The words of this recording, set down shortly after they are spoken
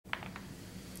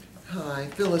Hi,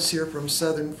 Phyllis here from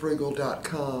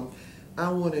southernfrugal.com. I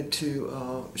wanted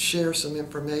to share some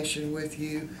information with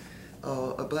you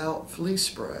about flea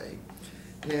spray.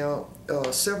 Now,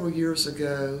 several years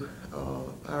ago,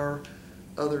 our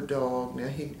other dog, now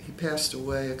he passed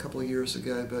away a couple of years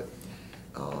ago, but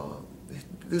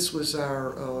this was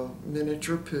our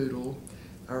miniature poodle,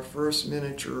 our first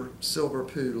miniature silver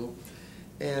poodle,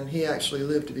 and he actually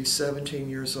lived to be 17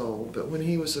 years old. But when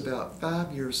he was about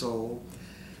 5 years old,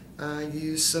 I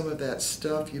used some of that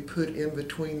stuff you put in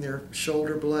between their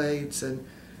shoulder blades and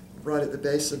right at the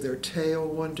base of their tail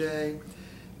one day,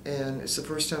 and it's the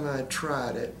first time I had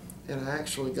tried it, and I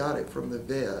actually got it from the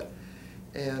vet.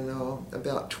 And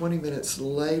about 20 minutes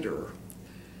later,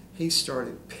 he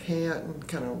started panting,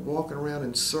 kind of walking around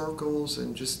in circles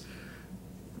and just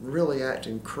really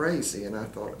acting crazy, and I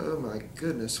thought, oh my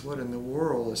goodness, what in the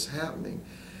world is happening?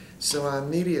 So I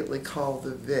immediately called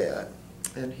the vet,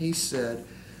 and he said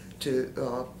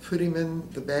to put him in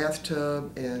the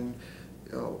bathtub and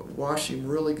wash him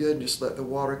really good and just let the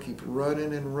water keep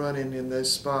running and running in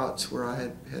those spots where I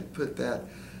had put that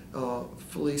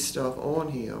flea stuff on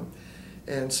him.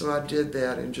 And so I did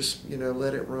that and just,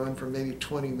 let it run for maybe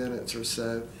 20 minutes or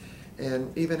so.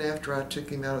 And even after I took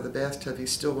him out of the bathtub, he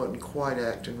still wasn't quite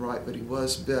acting right, but he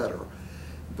was better.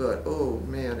 But oh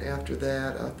man, after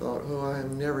that I thought, oh, I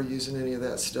am never using any of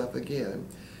that stuff again.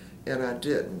 And I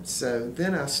didn't. So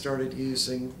then I started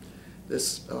using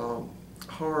this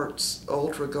Hart's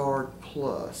Ultra Guard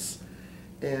Plus.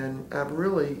 And I've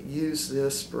really used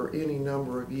this for any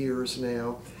number of years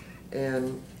now.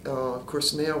 And of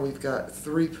course now we've got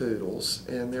 3 poodles,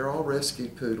 and they're all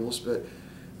rescued poodles, but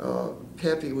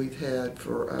Peppy we've had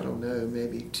for, I don't know,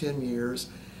 maybe 10 years.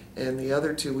 And the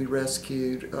other 2 we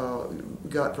rescued,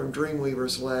 got from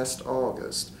Dreamweavers last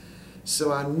August.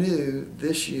 So I knew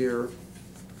this year,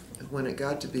 when it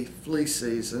got to be flea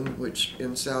season, which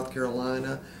in South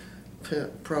Carolina,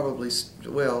 probably,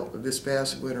 well, this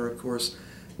past winter, of course,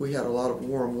 we had a lot of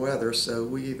warm weather, so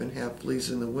we even have fleas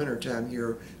in the wintertime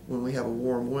here when we have a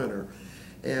warm winter.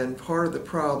 And part of the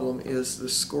problem is the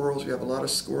squirrels. We have a lot of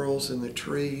squirrels in the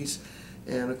trees,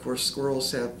 and of course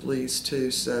squirrels have fleas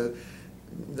too, so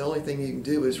the only thing you can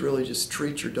do is really just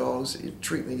treat your dogs.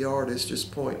 Treating the yard is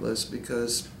just pointless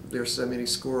because there's so many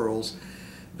squirrels.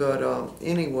 But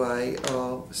anyway,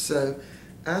 so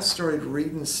I started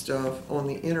reading stuff on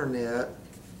the internet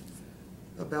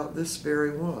about this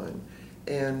very one.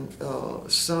 And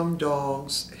some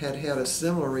dogs had had a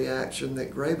similar reaction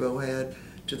that Graybo had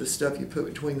to the stuff you put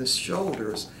between the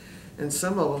shoulders. And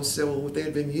some of them said, well, they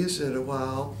had been using it a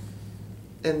while,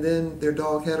 and then their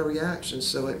dog had a reaction.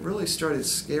 So it really started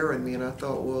scaring me, and I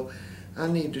thought, well, I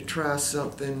need to try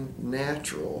something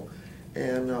natural.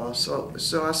 And so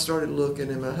I started looking,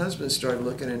 and my husband started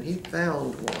looking, and he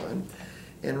found one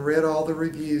and read all the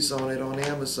reviews on it on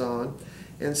Amazon.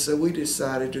 And so we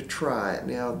decided to try it.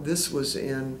 Now, this was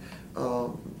in,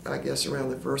 I guess, around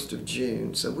the 1st of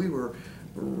June. So we were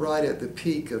right at the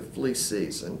peak of flea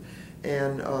season.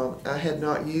 And I had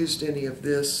not used any of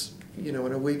this, in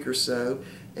a week or so.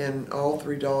 And all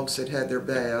 3 dogs had had their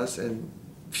baths. And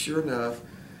sure enough,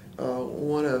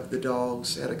 one of the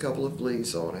dogs had a couple of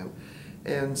fleas on him.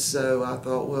 And so I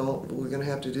thought, well, we're going to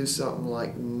have to do something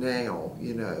like now,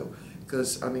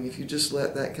 because, I mean, if you just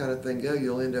let that kind of thing go,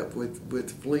 you'll end up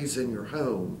with fleas in your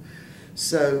home.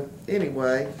 So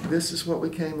anyway, this is what we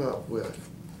came up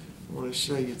with. I want to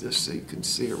show you this so you can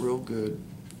see it real good.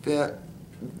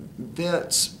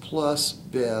 Vets Plus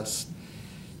Best.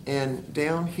 And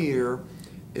down here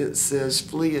it says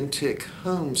Flea and Tick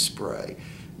Home Spray.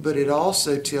 But it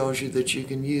also tells you that you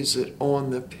can use it on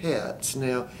the pets.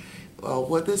 Now,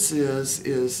 what this is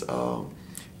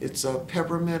it's a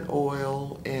peppermint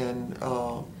oil and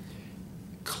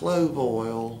clove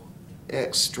oil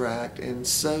extract and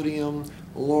sodium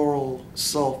lauryl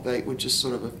sulfate, which is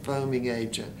sort of a foaming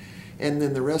agent. And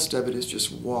then the rest of it is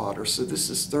just water. So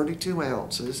this is 32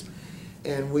 ounces.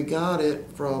 And we got it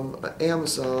from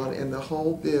Amazon, and the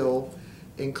whole bill,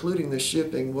 including the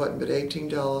shipping, wasn't but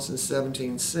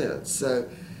 $18.17. So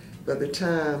by the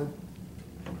time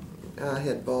I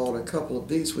had bought a couple of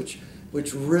these, which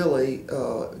really,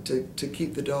 to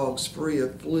keep the dogs free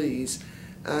of fleas,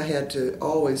 I had to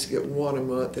always get 1 a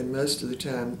month, and most of the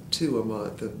time 2 a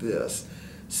month of this.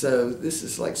 So this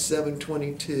is like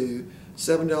 $7.22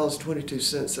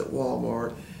 at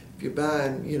Walmart. If you're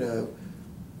buying,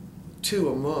 2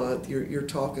 a month, you're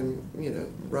talking,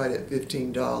 right at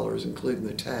 $15 including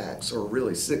the tax, or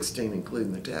really $16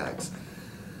 including the tax.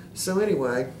 So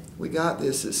anyway, we got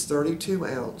this. It's 32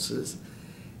 ounces,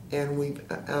 and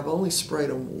I've only sprayed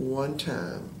them 1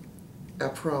 time. I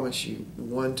promise you,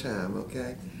 1 time,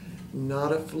 okay?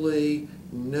 not a flea,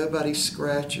 nobody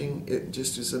scratching. It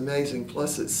just is amazing.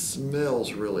 Plus it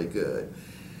smells really good.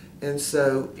 And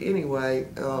so anyway,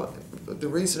 the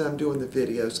reason I'm doing the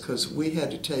video is because we had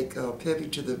to take Peppy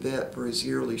to the vet for his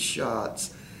yearly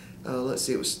shots. Let's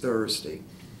see, it was Thursday.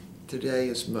 Today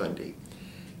is Monday.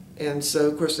 And so,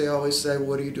 of course, they always say,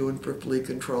 what are you doing for flea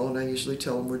control? And I usually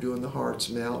tell them we're doing the Heart's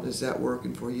Mount. Is that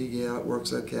working for you? Yeah, it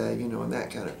works okay, you know, and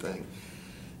that kind of thing.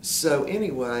 So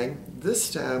anyway,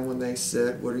 this time when they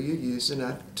said, what are you using?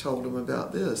 I told them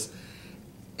about this.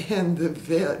 And the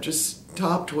vet just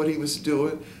stopped what he was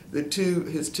doing.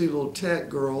 His two little tech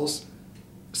girls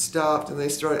stopped and they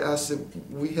started. I said,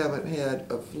 we haven't had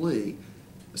a flea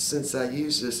since I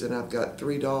used this, and I've got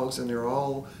 3 dogs, and they're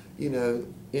all, you know,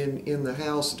 in the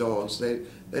house dogs. They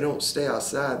don't stay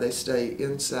outside. They stay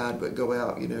inside, but go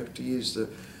out, you know, to use to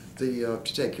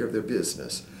take care of their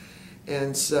business.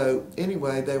 And so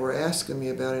anyway, they were asking me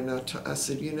about it, and I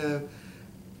said, you know,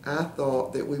 I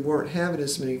thought that we weren't having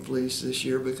as many fleas this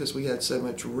year because we had so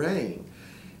much rain.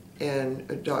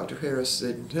 And Dr. Harris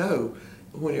said, no,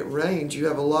 when it rains, you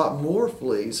have a lot more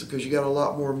fleas because you got a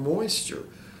lot more moisture.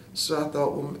 So I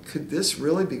thought, well, could this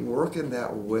really be working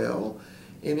that well?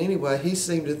 And anyway, he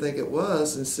seemed to think it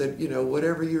was and said, you know,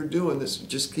 whatever you're doing,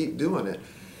 just keep doing it.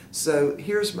 So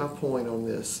here's my point on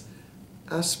this.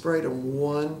 I sprayed them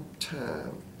one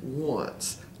time,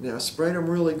 once. Now, I sprayed them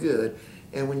really good.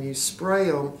 And when you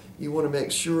spray them, you want to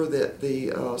make sure that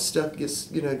the stuff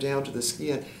gets, you know, down to the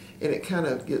skin, and it kind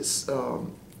of gets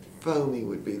foamy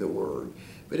would be the word.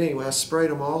 But anyway, I sprayed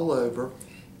them all over,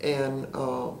 and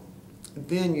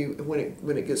then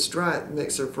when it gets dry, it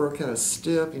makes their fur kind of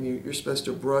stiff, and you're supposed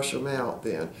to brush them out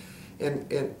then.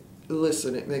 And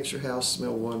listen, it makes your house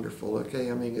smell wonderful.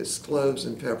 Okay, I mean, it's cloves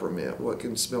and peppermint. What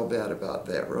can smell bad about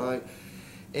that, right?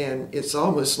 And it's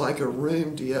almost like a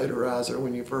room deodorizer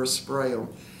when you first spray them.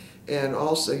 And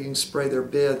also you can spray their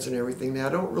beds and everything. Now, I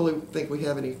don't really think we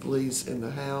have any fleas in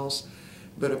the house,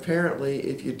 but apparently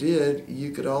if you did,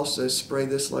 you could also spray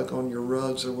this like on your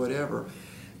rugs or whatever,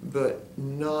 but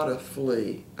not a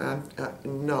flea.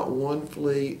 Not one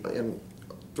flea, and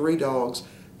 3 dogs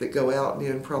that go out and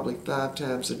in probably 5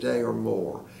 times a day or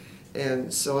more.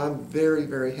 And so I'm very,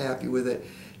 very happy with it.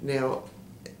 Now,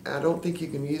 I don't think you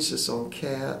can use this on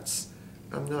cats.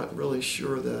 I'm not really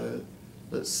sure though.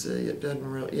 Let's see, it doesn't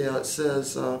really, yeah, it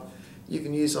says you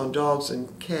can use on dogs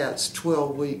and cats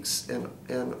 12 weeks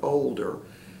and older.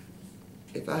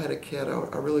 If I had a cat,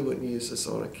 I really wouldn't use this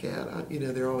on a cat. You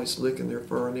know, they're always licking their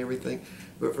fur and everything.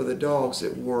 But for the dogs,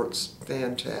 it works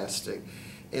fantastic.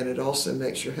 And it also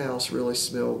makes your house really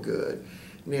smell good.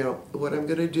 Now, what I'm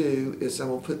going to do is I'm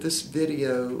going to put this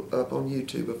video up on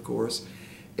YouTube, of course,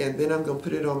 and then I'm going to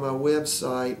put it on my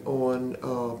website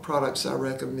on products I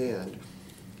recommend.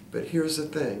 But here's the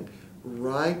thing.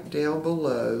 Right down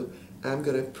below, I'm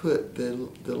going to put the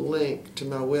link to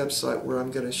my website where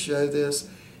I'm going to show this.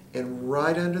 And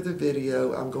right under the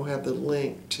video, I'm going to have the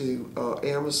link to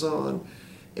Amazon.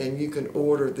 And you can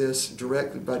order this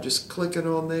directly by just clicking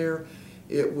on there.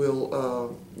 It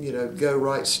will, you know, go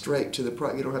right straight to the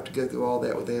product. You don't have to go through all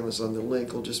that with Amazon. The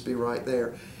link will just be right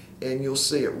there. And you'll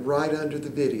see it right under the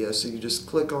video. So you just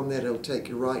click on that, it'll take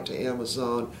you right to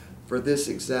Amazon for this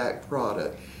exact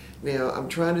product. Now, I'm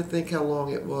trying to think how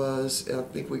long it was. I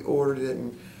think we ordered it,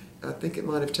 and I think it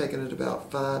might have taken it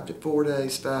about 5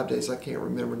 days, I can't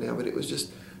remember now, but it was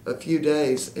just a few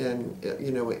days, and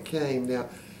you know, it came. Now,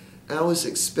 I was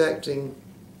expecting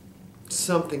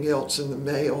something else in the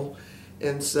mail,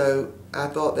 and so I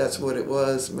thought that's what it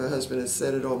was. My husband had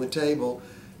set it on the table,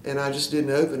 and I just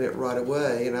didn't open it right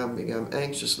away, and I'm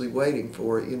anxiously waiting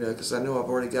for it, you know, because I know I've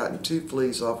already gotten 2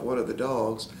 fleas off one of the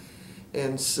dogs.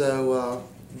 And so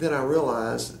then I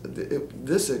realized that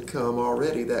this had come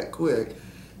already that quick.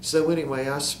 So anyway,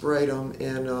 I sprayed them,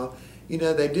 and you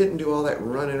know, they didn't do all that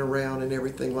running around and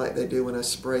everything like they do when I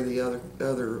spray the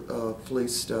other flea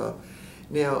stuff.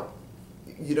 Now,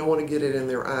 you don't want to get it in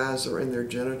their eyes or in their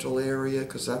genital area,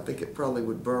 because I think it probably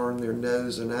would burn their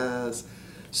nose and eyes.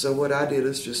 So what I did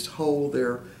is just hold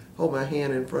my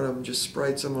hand in front of them, just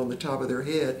sprayed some on the top of their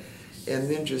head, and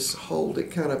then just hold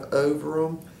it kind of over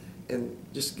them, and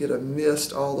just get a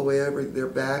mist all the way over their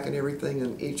back and everything,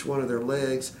 and each one of their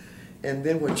legs. And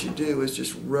then what you do is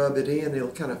just rub it in. It'll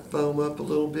kind of foam up a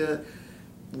little bit.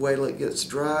 Wait till it gets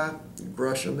dry,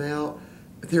 brush them out.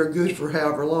 They're good for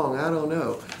however long, I don't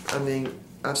know. I mean,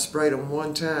 I've sprayed them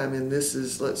one time, and this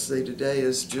is, let's see, today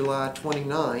is July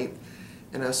 29th,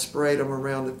 and I sprayed them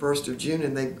around the 1st of June,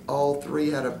 and they all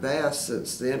 3 had a bath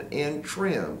since then and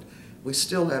trimmed. We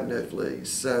still have no fleas.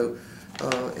 So,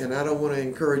 and I don't want to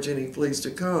encourage any fleas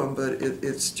to come, but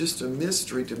it's just a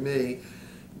mystery to me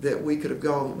that we could have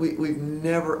gone, we've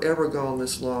never ever gone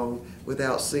this long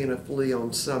without seeing a flea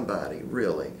on somebody,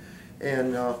 really.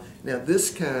 And now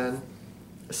this kind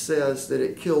says that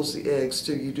it kills the eggs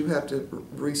too. You do have to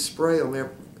respray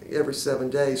them every 7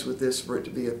 days with this for it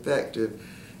to be effective.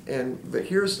 But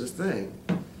here's the thing,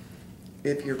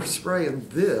 if you're spraying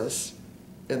this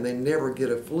and they never get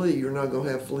a flea, you're not going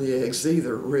to have flea eggs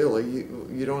either, really.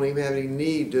 You don't even have any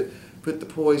need to put the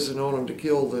poison on them to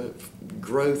kill the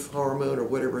growth hormone or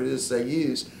whatever it is they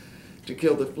use to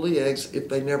kill the flea eggs if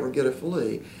they never get a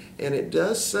flea. And it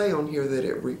does say on here that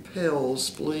it repels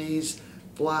fleas,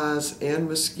 flies, and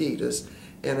mosquitoes.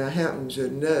 And I happen to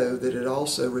know that it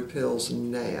also repels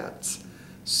gnats.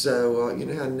 So you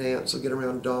know how gnats will get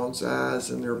around dogs' eyes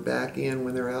and their back end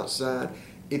when they're outside?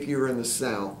 If you're in the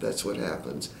South, that's what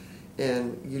happens.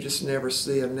 And you just never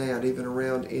see a gnat even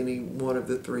around any one of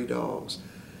the 3 dogs.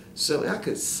 So I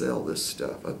could sell this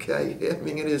stuff, okay? I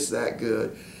mean, it is that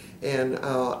good. And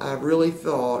I really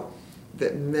thought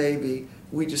that maybe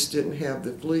we just didn't have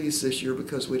the fleas this year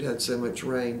because we'd had so much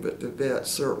rain, but the vet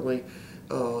certainly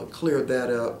cleared that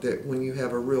up, that when you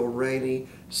have a real rainy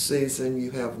season,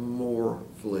 you have more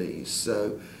fleas.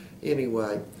 So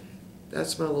anyway,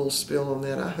 that's my little spill on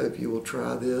that. I hope you will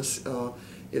try this.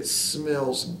 It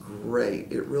smells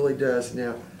great. It really does.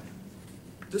 Now,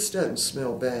 this doesn't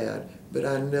smell bad, but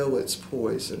I know it's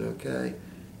poison, okay?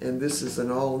 And this is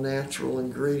an all-natural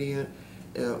ingredient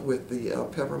with the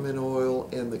peppermint oil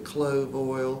and the clove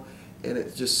oil, and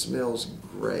it just smells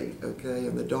great, okay?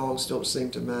 And the dogs don't seem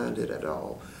to mind it at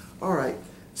all. All right,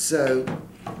 so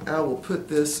I will put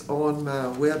this on my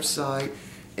website,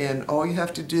 and all you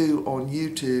have to do on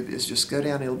YouTube is just go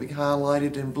down, it'll be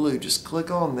highlighted in blue. Just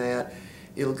click on that.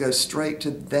 It'll go straight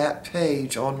to that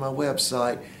page on my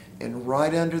website, and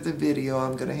right under the video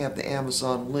I'm going to have the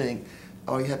Amazon link.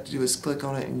 All you have to do is click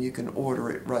on it and you can order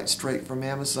it right straight from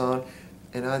Amazon.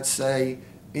 And I'd say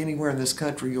anywhere in this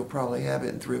country you'll probably have it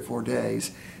in 3 or 4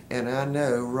 days. And I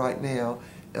know right now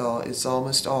it's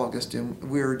almost August and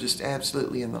we're just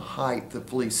absolutely in the height of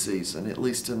flea season, at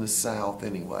least in the South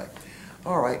anyway.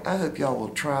 Alright, I hope y'all will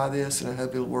try this and I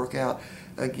hope it'll work out.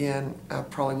 Again, I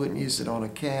probably wouldn't use it on a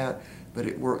cat, but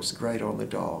it works great on the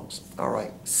dogs.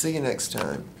 Alright, see you next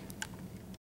time.